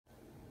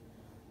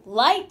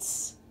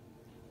Lights,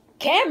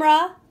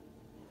 camera,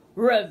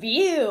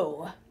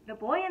 review. The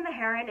Boy and the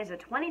Heron is a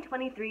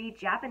 2023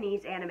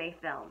 Japanese anime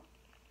film.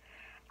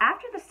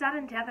 After the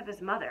sudden death of his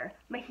mother,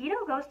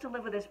 Mahito goes to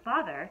live with his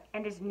father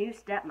and his new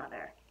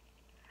stepmother.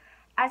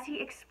 As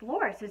he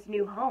explores his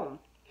new home,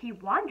 he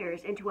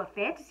wanders into a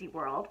fantasy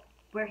world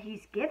where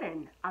he's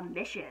given a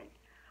mission.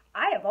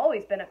 I have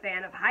always been a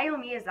fan of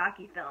Hayao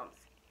Miyazaki films.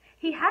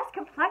 He has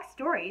complex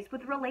stories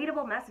with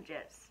relatable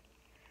messages.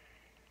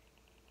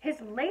 His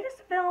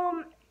latest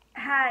film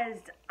has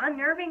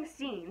unnerving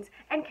scenes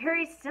and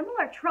carries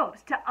similar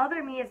tropes to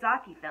other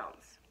Miyazaki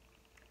films.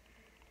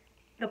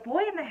 The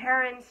Boy and the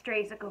Heron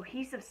strays a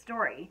cohesive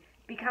story,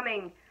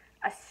 becoming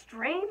a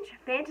strange,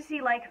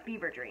 fantasy-like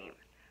fever dream.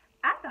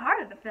 At the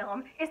heart of the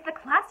film is the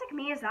classic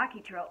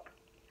Miyazaki trope.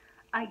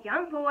 A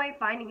young boy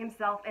finding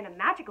himself in a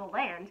magical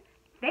land,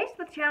 faced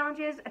with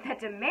challenges that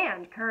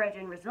demand courage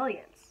and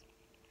resilience.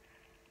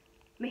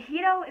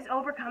 Mahito is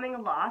overcoming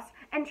a loss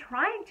and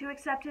trying to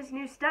accept his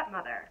new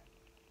stepmother.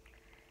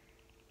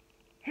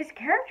 His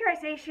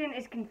characterization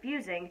is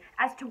confusing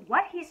as to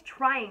what he's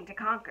trying to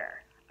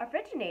conquer.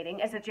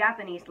 Originating as a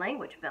Japanese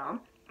language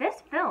film,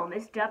 this film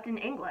is dubbed in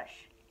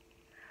English.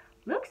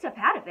 Luke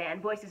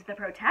Sapadavan voices the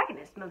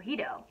protagonist,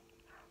 Mahito.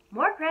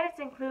 More credits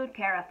include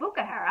Kara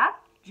Fukuhara,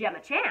 Gemma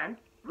Chan,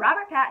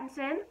 Robert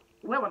Pattinson,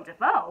 Willem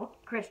Dafoe,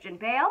 Christian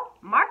Bale,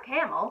 Mark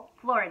Hamill,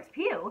 Florence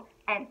Pugh,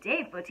 and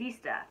Dave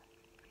Bautista.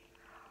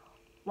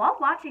 While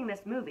watching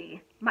this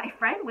movie, my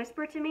friend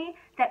whispered to me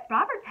that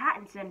Robert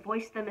Pattinson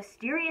voiced the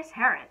mysterious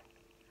Heron.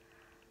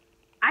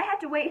 I had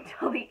to wait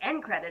until the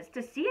end credits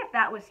to see if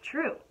that was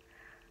true.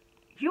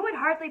 You would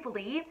hardly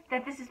believe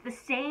that this is the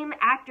same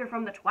actor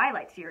from the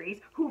Twilight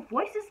series who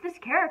voices this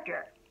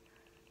character.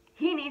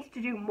 He needs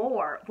to do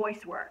more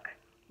voice work.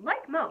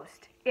 Like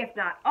most, if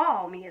not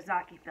all,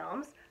 Miyazaki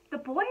films, The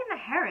Boy and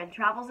the Heron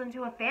travels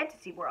into a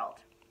fantasy world.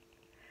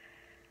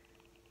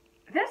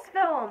 This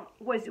film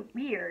was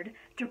weird,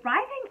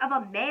 deriving of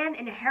a man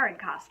in a heron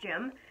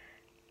costume,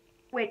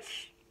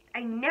 which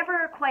I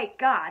never quite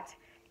got,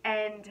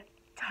 and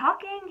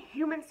talking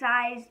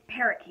human-sized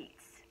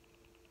parakeets.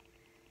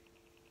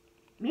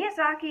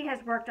 Miyazaki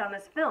has worked on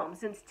this film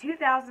since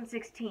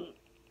 2016.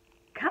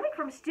 Coming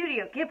from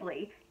Studio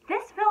Ghibli,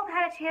 this film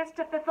had a chance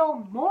to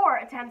fulfill more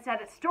attempts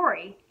at its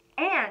story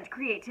and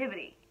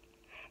creativity.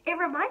 It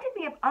reminded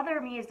me of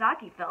other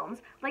Miyazaki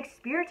films like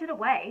Spirited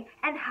Away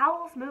and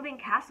Howl's Moving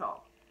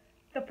Castle.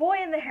 The Boy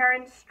and the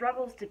Heron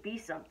struggles to be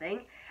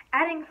something,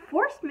 adding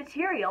forced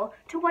material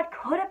to what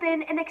could have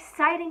been an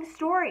exciting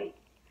story.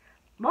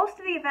 Most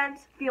of the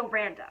events feel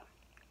random.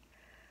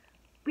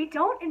 We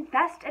don't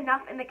invest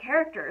enough in the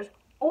characters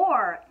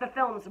or the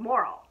film's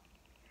moral.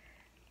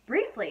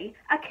 Briefly,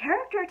 a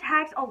character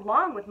tags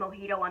along with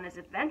Mahito on his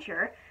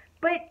adventure,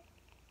 but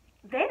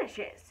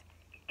vanishes.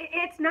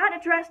 It's not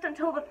addressed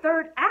until the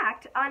third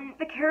act on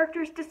the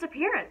character's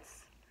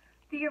disappearance.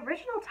 The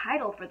original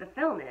title for the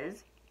film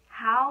is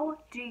How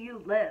Do You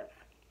Live?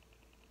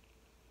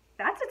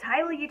 That's a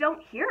title you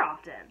don't hear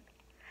often.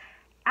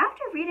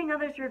 After reading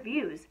others'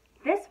 reviews,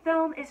 this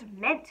film is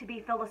meant to be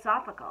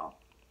philosophical.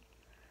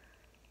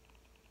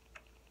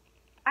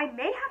 I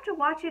may have to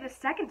watch it a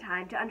second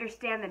time to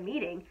understand the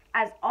meaning,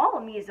 as all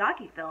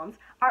Miyazaki films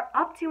are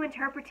up to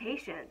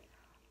interpretation.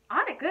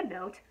 On a good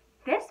note,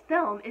 this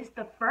film is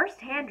the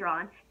first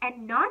hand-drawn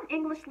and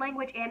non-English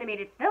language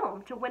animated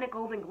film to win a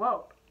Golden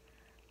Globe.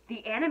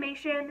 The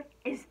animation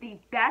is the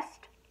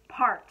best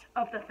part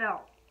of the film.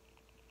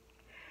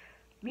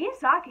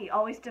 Miyazaki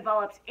always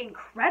develops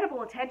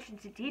incredible attention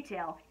to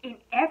detail in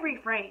every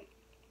frame,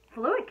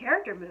 fluid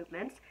character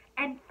movements,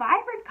 and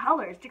vibrant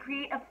colors to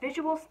create a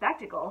visual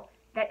spectacle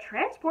that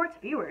transports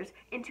viewers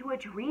into a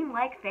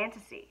dreamlike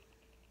fantasy.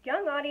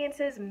 Young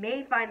audiences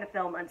may find the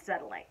film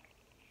unsettling.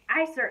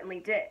 I certainly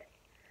did.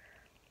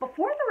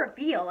 Before the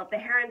reveal of the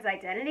Heron's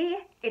identity,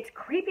 its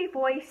creepy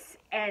voice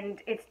and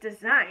its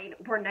design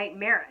were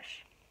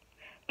nightmarish.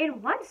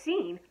 In one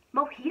scene,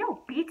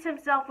 Mahito beats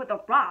himself with a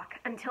rock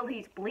until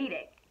he's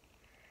bleeding.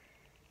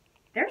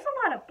 There's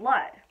a lot of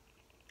blood,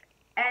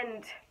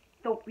 and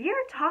the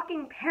weird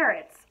talking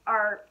parrots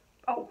are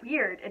a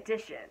weird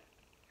addition.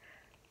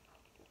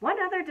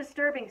 One other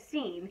disturbing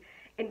scene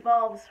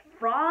involves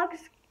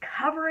frogs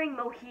covering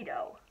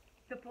Mahito.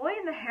 The Boy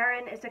and the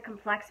Heron is a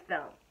complex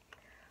film.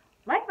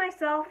 Like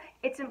myself,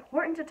 it's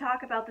important to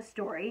talk about the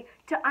story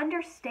to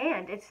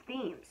understand its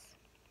themes.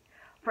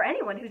 For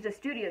anyone who's a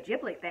Studio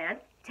Ghibli fan,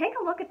 take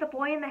a look at The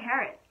Boy and the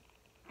Heron.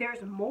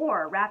 There's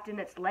more wrapped in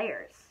its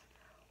layers.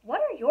 What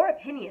are your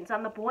opinions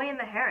on The Boy and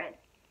the Heron?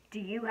 Do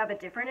you have a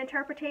different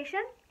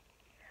interpretation?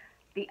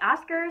 The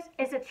Oscars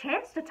is a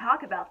chance to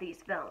talk about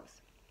these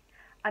films.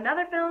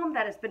 Another film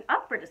that has been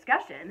up for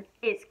discussion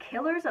is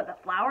Killers of the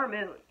Flower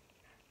Moon.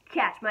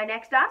 Catch my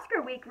next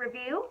Oscar Week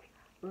review.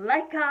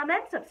 Like,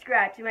 comment,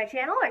 subscribe to my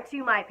channel or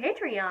to my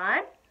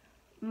Patreon.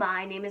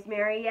 My name is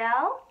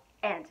Marielle,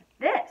 and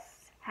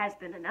this has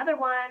been another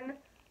one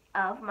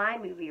of my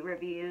movie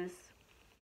reviews.